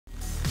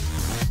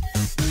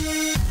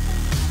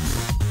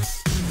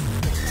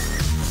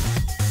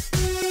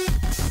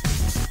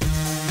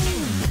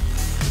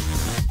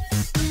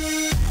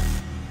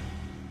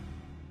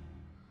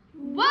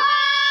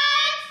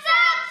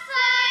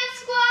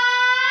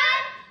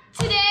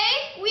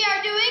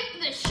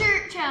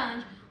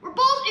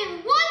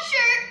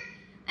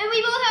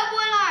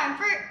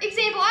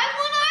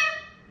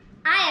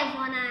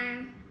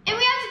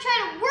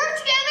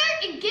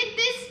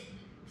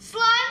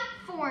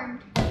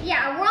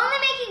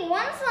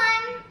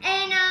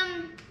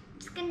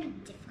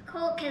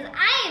Colt, because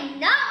I am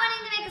not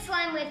wanting to make a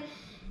slime with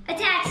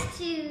attached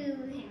to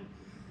him.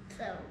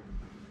 So.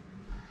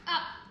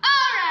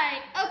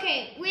 Alright,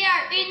 okay, we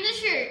are in the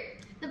shirt.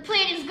 The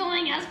plan is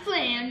going as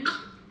planned.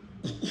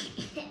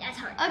 That's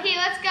hard. Okay,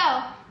 let's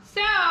go.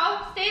 So,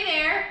 stay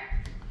there.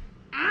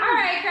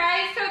 Alright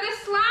guys, so the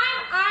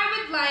slime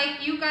I would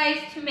like you guys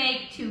to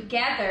make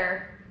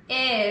together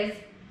is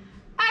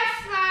a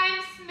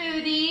slime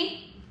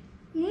smoothie.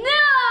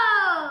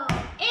 No!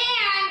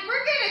 And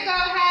we're gonna go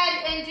ahead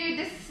and do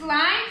the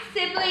slime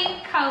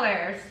sibling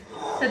colors.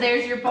 So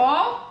there's your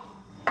bowl.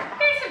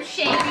 Here's some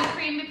shaving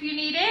cream if you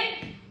need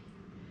it.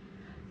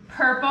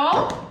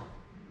 Purple.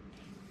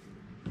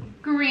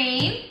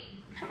 Green.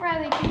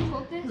 Rylee, can you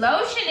hold this?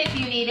 Lotion if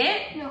you need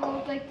it. No,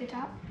 hold like the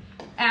top.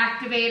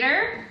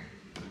 Activator.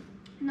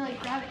 No, like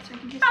grab it so I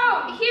can just.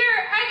 Oh,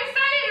 here, I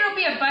decided it'll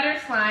be a butter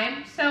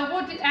slime. So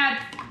we'll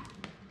add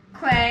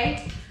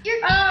clay. You're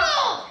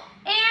evil!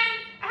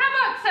 And how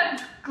about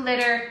some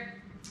glitter?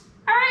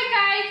 All right,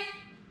 guys,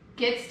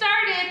 get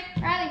started.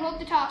 Rylee, hold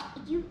the top.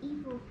 You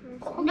evil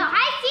person. No,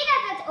 I see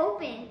that that's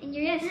open, and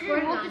you're gonna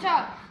squirt it Hold on. the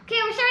top.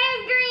 Okay, we're starting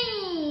with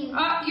green.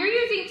 You're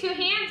using 2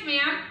 hands,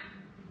 ma'am.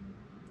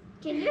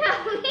 Can you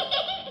help me?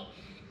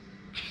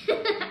 No,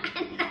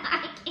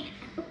 I can't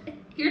help it.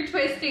 You're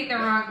twisting the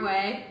wrong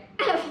way.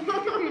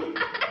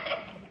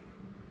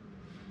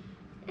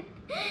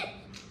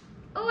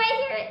 Oh, I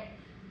hear it.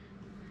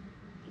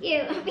 You,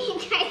 I'm being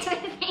tried to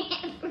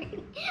hand.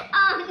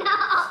 Oh no!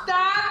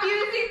 Stop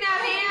using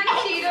that hand,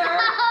 cheater. So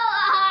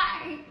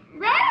hard.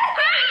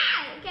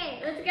 Okay,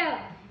 let's go.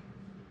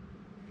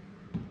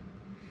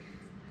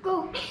 Go.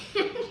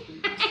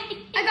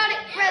 I got it.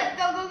 Rylee,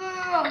 go, go, go,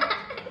 go, go.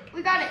 We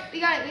got it. We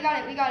got it. We got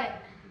it. We got it.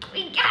 We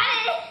got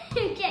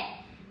it. Okay.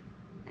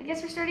 I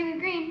guess we're starting with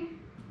green.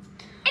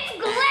 It's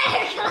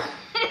glitter.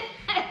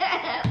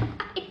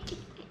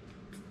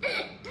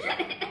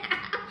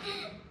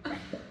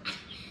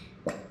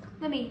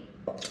 Let me.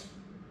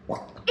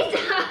 It's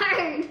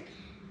hard.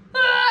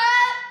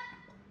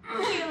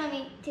 Here, let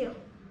me too.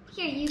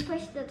 Here, you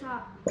push the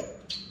top.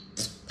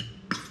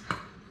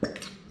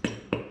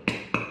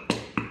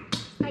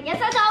 I guess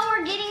that's all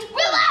we're getting.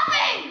 We're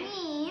laughing!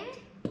 Green.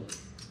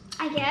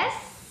 I guess.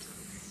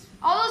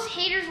 All those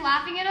haters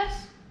laughing at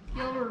us,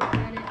 you'll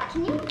regret it.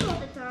 Can you pull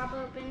the top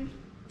open?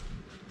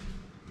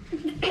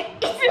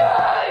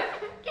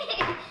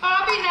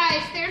 I'll be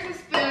nice. There's a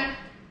spoon.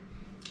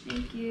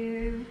 Thank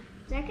you.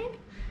 Is that good?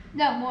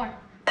 No, more.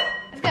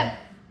 That's good.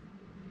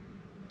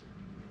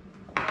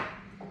 I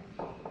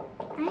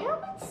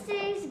hope it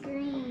stays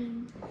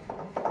green.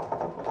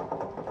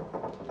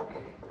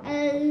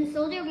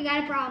 Soldier, we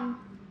got a problem.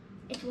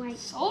 It's white.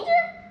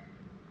 Soldier?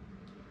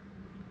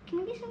 Can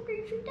we get some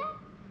green fruit dye?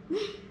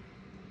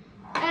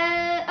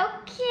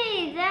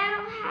 Okay,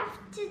 that'll have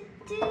to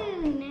do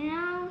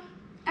now.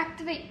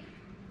 Activate.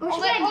 Or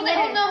Hold should it, I hold it,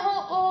 glitter?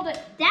 hold it.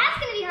 That's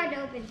gonna be hard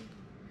to open.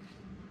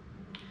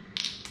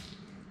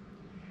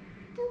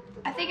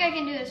 I think I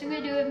can do this. I'm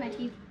gonna do it with my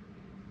teeth.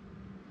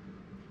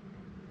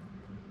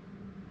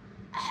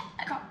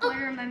 I got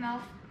glitter in my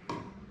mouth.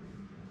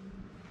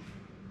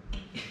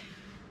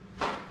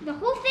 The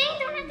whole thing?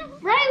 Don't have to.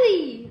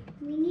 Rylee!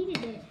 We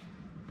needed it.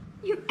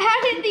 You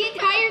added the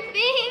entire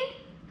thing?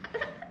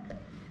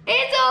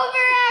 It's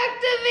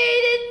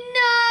overactivated!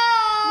 No!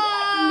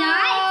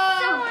 Not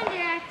so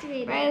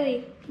underactivated. Rylee,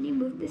 can you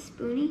move this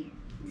spoonie?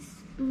 The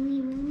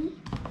spoony woony.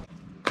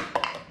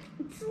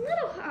 It's a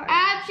little hard.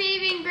 Add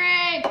shaving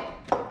cream!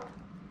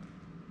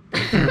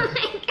 Oh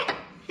my god.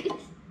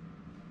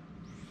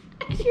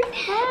 It's your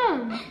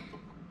thumb.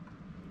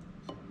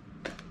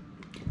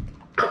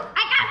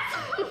 I got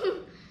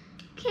some.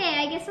 Okay,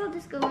 I guess I'll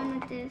just go in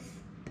with this.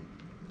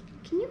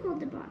 Can you hold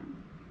the bottom?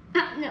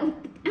 No.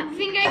 You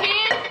think I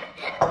can?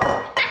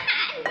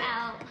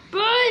 No.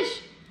 Push!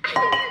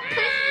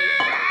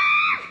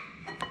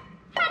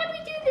 How do we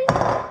do this?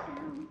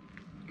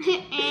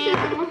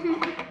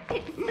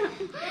 It's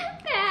so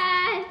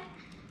bad.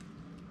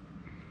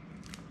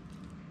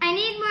 I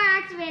need more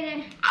activator.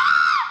 I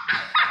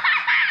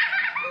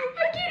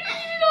can't get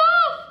it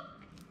off!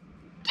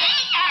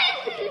 Keegan!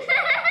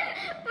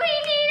 We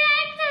need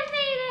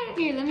activator.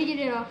 Here, let me get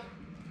it off.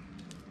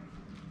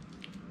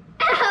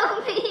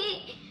 Help me.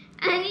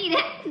 I need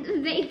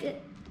activator.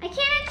 I can't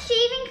add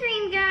shaving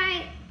cream, guy.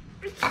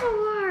 It's so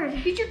hard.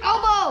 Use your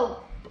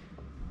elbow!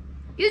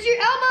 Use your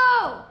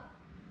elbow!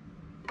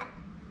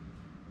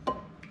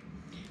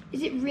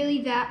 Is it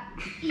really that?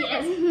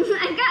 Yes,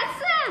 I got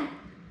some.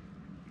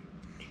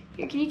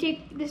 Here, can you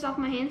take this off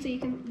my hand so you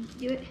can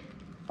do it?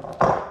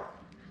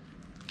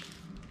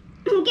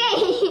 Okay,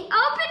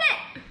 open it.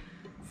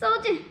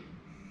 Soldier.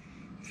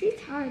 See,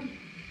 it's hard.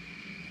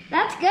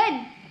 That's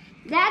good.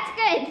 That's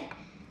good.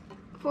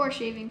 Pour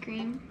shaving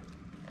cream.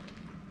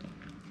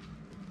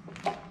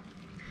 My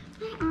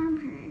arm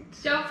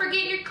hurts. Don't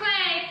forget your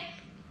clay.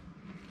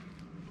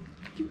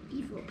 You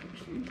evil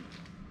person.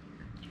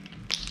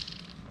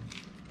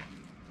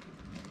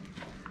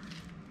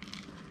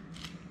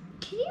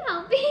 Can you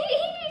help me?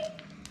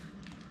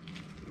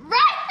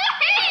 Right!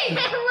 It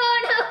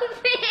won't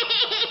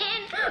open.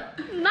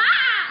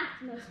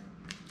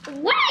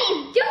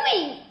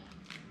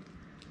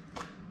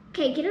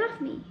 Okay, get it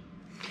off me.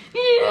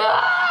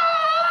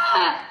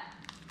 Yeah!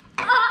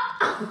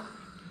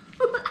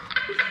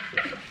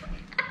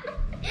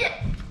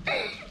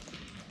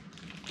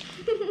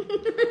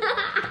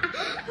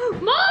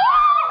 Mom!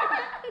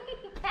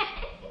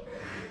 Ready!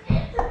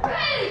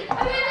 I'm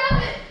gonna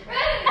help it!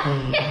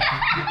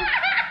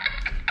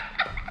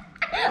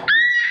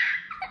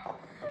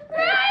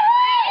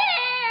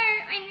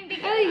 Ready! I need to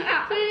get Ready, it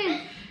out. put it in.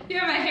 You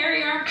have a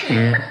hairy armpit.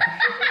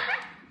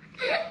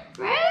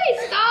 Ready,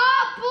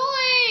 stop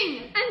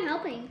pulling! I'm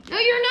helping. No,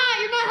 you're not.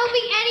 You're not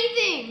helping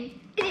anything.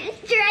 It's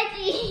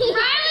stretchy.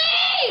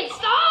 Riley,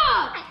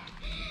 stop!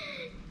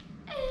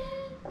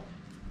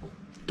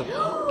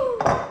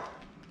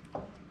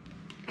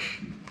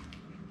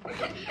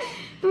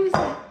 What was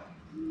that?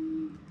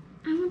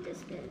 I want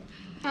this bit.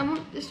 I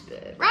want this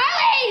bit.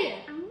 Riley!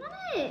 I want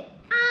it.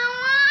 I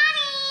want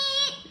it.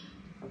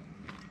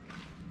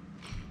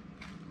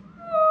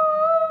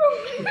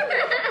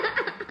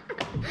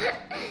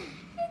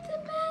 It's the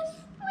best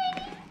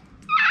waiting.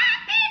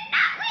 It's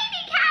not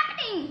waiting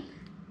happening.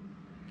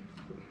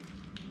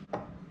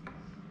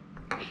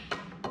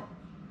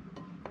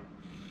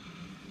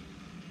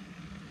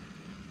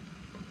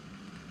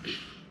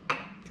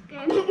 It's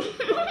good.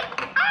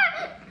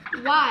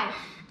 Why?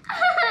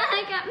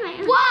 I got my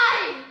own.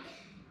 Why?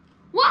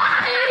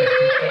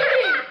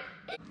 Why?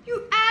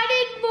 You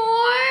added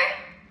more?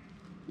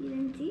 You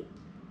didn't see?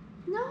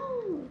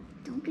 No.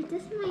 Don't get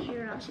this in my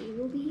hair, else you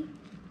will be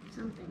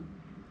something.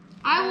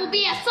 I will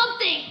be a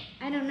something.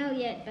 I don't know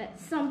yet, but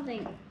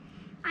something.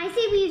 I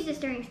say we use the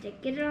stirring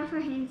stick. Get it off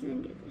our hands and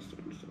then get the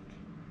stirring stick.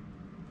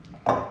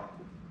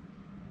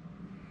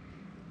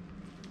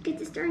 Get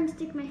the stirring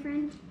stick, my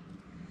friend.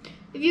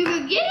 If you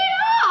could get it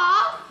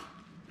off.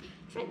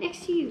 It's right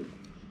next to you.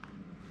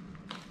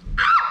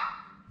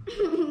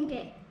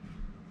 Okay.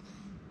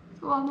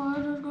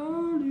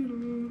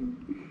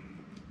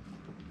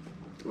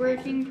 It's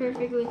working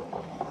perfectly.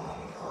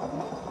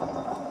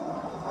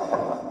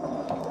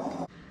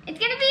 It's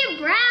gonna be a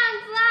brown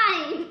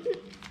slime.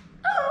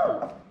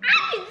 Oh, I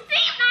can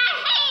see my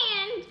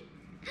hand.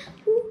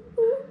 Ooh,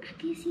 ooh, I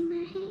can see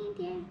my hand,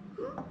 yeah.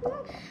 Ooh,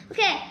 ooh.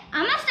 Okay,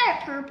 I'm gonna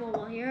start purple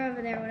while you're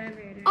over there,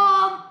 whatever you're doing.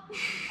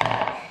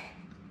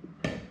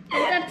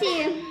 It's up to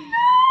you.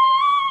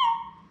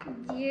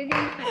 You're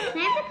gonna put can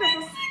I have the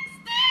purple stick?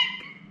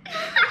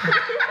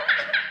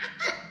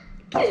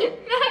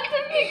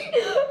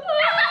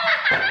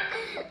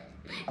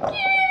 Get it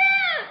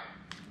out!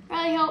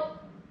 Riley, help.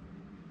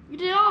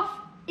 Get it off.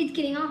 It's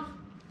getting off.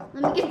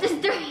 Let me get the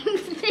stirring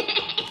stick.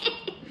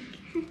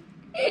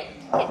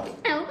 It's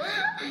so...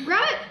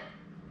 Grab it.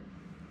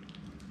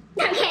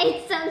 Okay,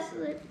 it's so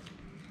slip.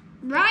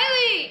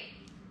 Riley.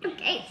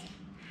 Okay.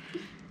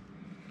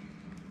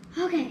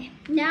 Okay,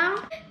 now,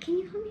 can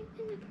you help me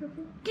win the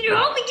purple? Can you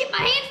help me get my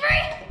hands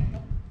free?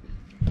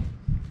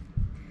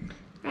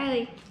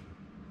 Riley.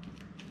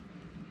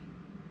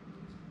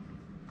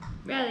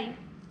 Riley.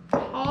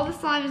 All the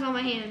slime is on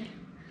my hand.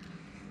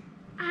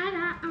 I'm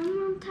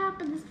on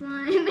top of the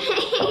slime.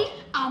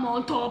 I'm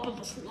on top of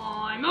the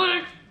slime.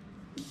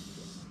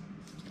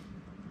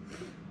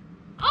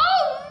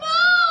 Oh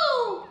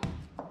no!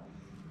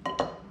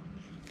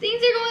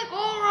 Things are going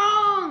all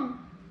wrong.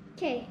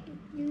 Okay.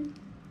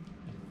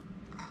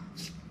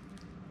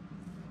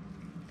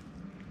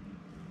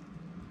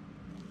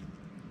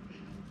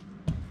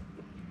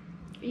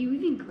 Are you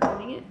even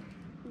grabbing it?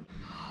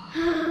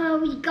 Oh,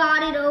 we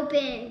got it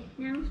open.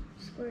 Now,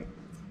 squirt.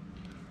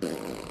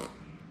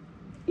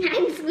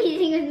 I'm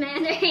squeezing with my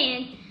other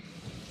hand.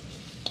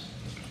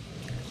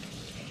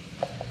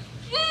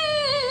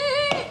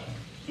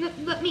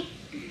 Let me.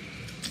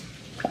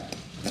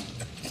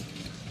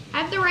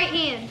 I have the right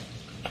hand.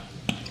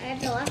 I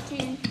have the left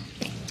hand.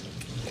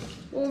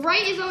 Well,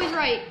 right is always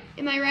right.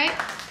 Am I right?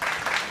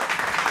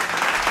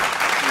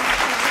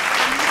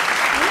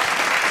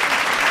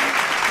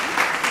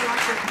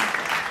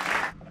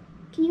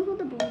 Can you hold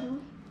the bowl?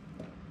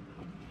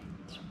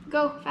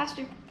 Go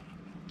faster.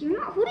 You're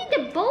not holding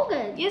the bowl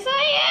good. Yes,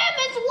 I am.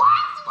 It's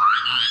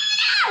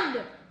one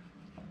hand.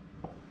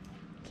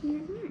 Can you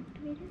add more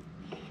activator?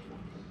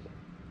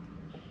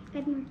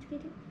 Add more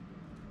activator.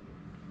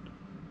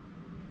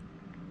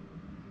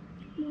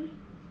 More.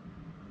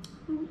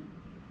 More.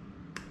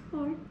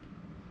 More.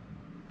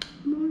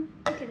 More.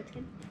 Okay, that's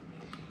good.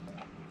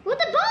 With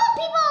the bowl,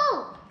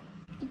 people!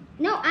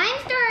 No, I'm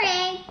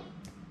stirring.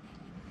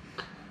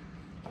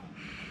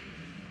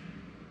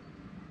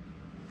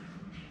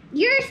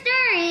 You're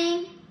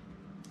stirring.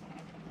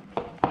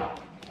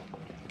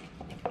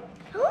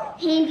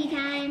 Handy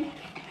time.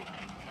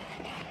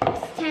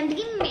 It's time to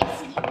get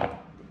messy.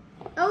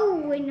 Oh,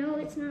 wait, no,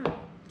 it's not.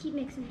 Keep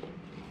mixing.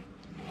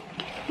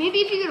 Maybe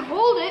if you could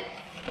hold it.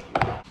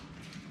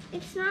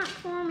 It's not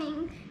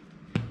forming.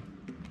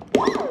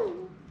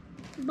 Woo!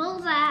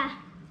 Bullseye.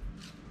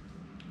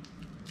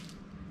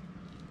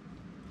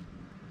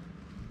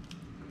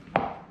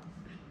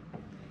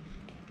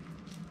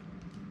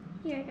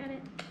 Here, I got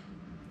it.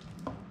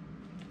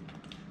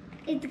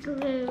 It's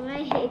glue.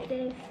 I hate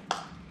this.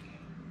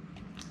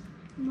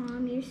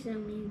 Mom, you're so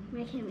mean.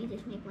 Why can't we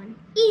just make one?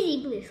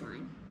 Easy blue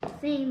slime.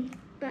 Same,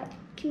 but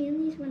can you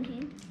use one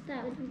hand?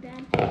 That would be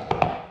bad.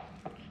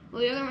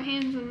 Well, the other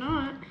hands are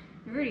not.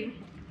 Dirty.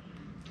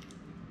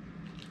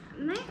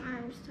 My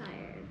arm's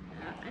tired.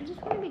 I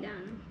just want to be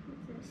done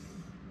with this.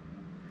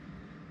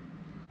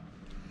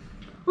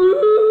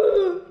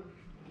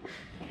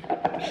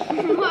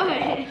 What?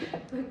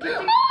 This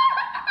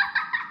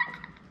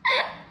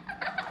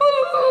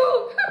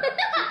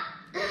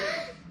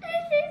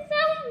is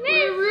so messy.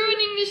 We're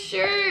ruining the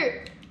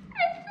shirt.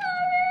 I'm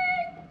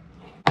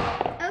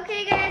sorry.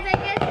 Okay, guys, I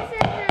guess this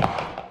is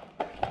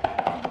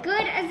as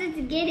good as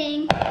it's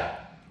getting.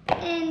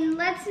 And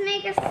let's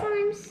make a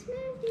slime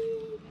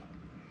smoothie.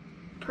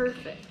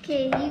 Perfect.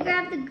 Okay, you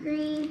grab the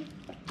green.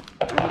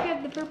 I'll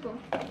grab the purple.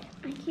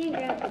 I can't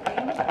grab the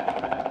green.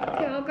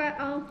 Okay,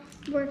 I'll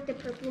work the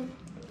purple.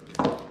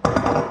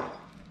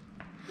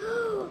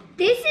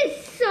 This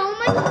is so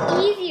much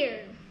easier.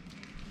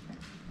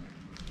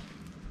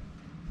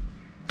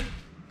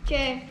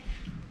 Okay.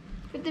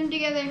 Put them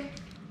together.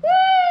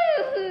 Woo!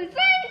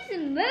 Slime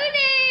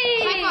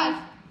smoothie! High five.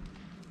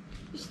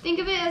 Just think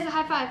of it as a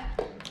high five.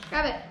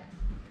 Grab it.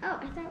 Oh,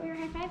 I thought we were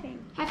high-fiving.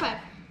 High five.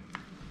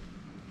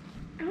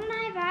 I want to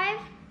high-five.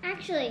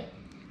 Actually,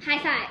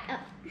 high-five. Oh.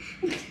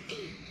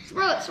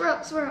 Swirl it, swirl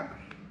it, swirl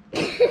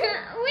We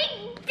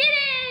did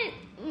it!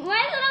 Why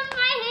is it on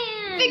my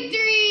hand? it.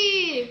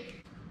 Victory!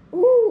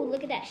 Ooh,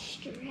 look at that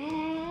stretch.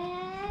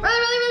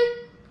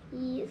 Rylee!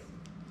 Yes.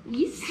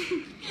 Yes.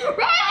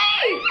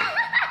 Rylee!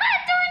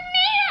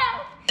 Tornado!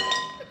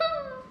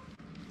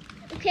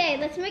 Okay,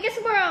 let's make a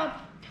swirl.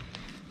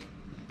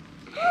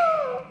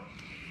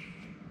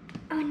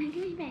 Oh, now give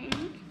me back.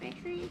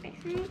 Backside.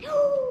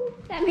 Oh,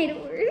 that made it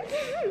worse.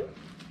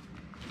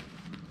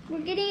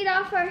 We're getting it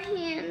off our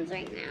hands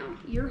right now.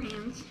 Your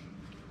hands.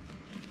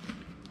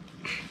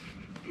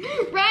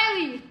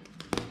 Rylee!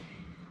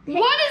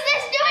 What is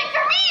this doing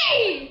for me?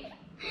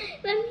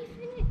 Let me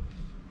finish.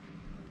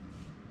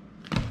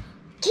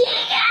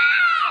 Keegan!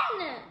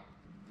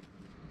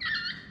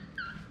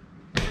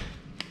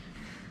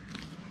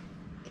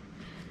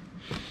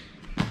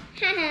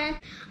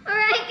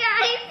 Alright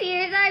guys,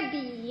 here's our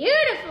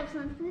beautiful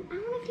something. I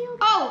want to feel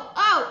Oh!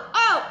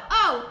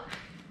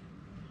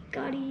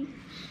 Gotti.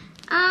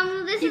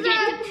 This You is our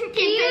can't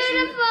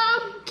beautiful.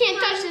 Can't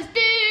touch this.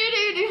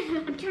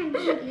 I'm trying to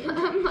show you.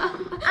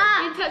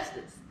 Can't touch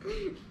this.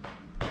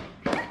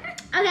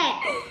 Okay,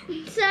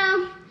 so.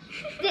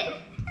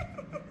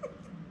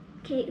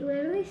 Okay,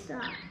 literally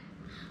stop.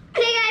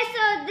 Okay, guys,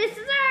 so this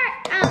is our.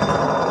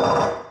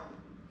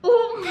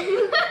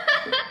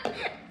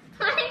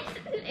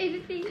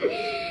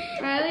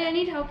 Rylee, I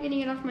need help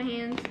getting it off my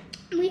hands.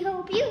 We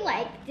hope you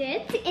liked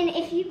it, and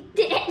if you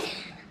did,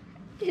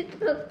 just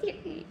poke your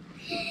hand.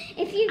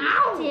 If you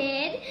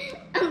did,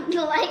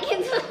 like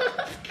and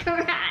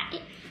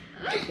subscribe.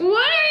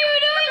 What are you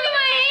doing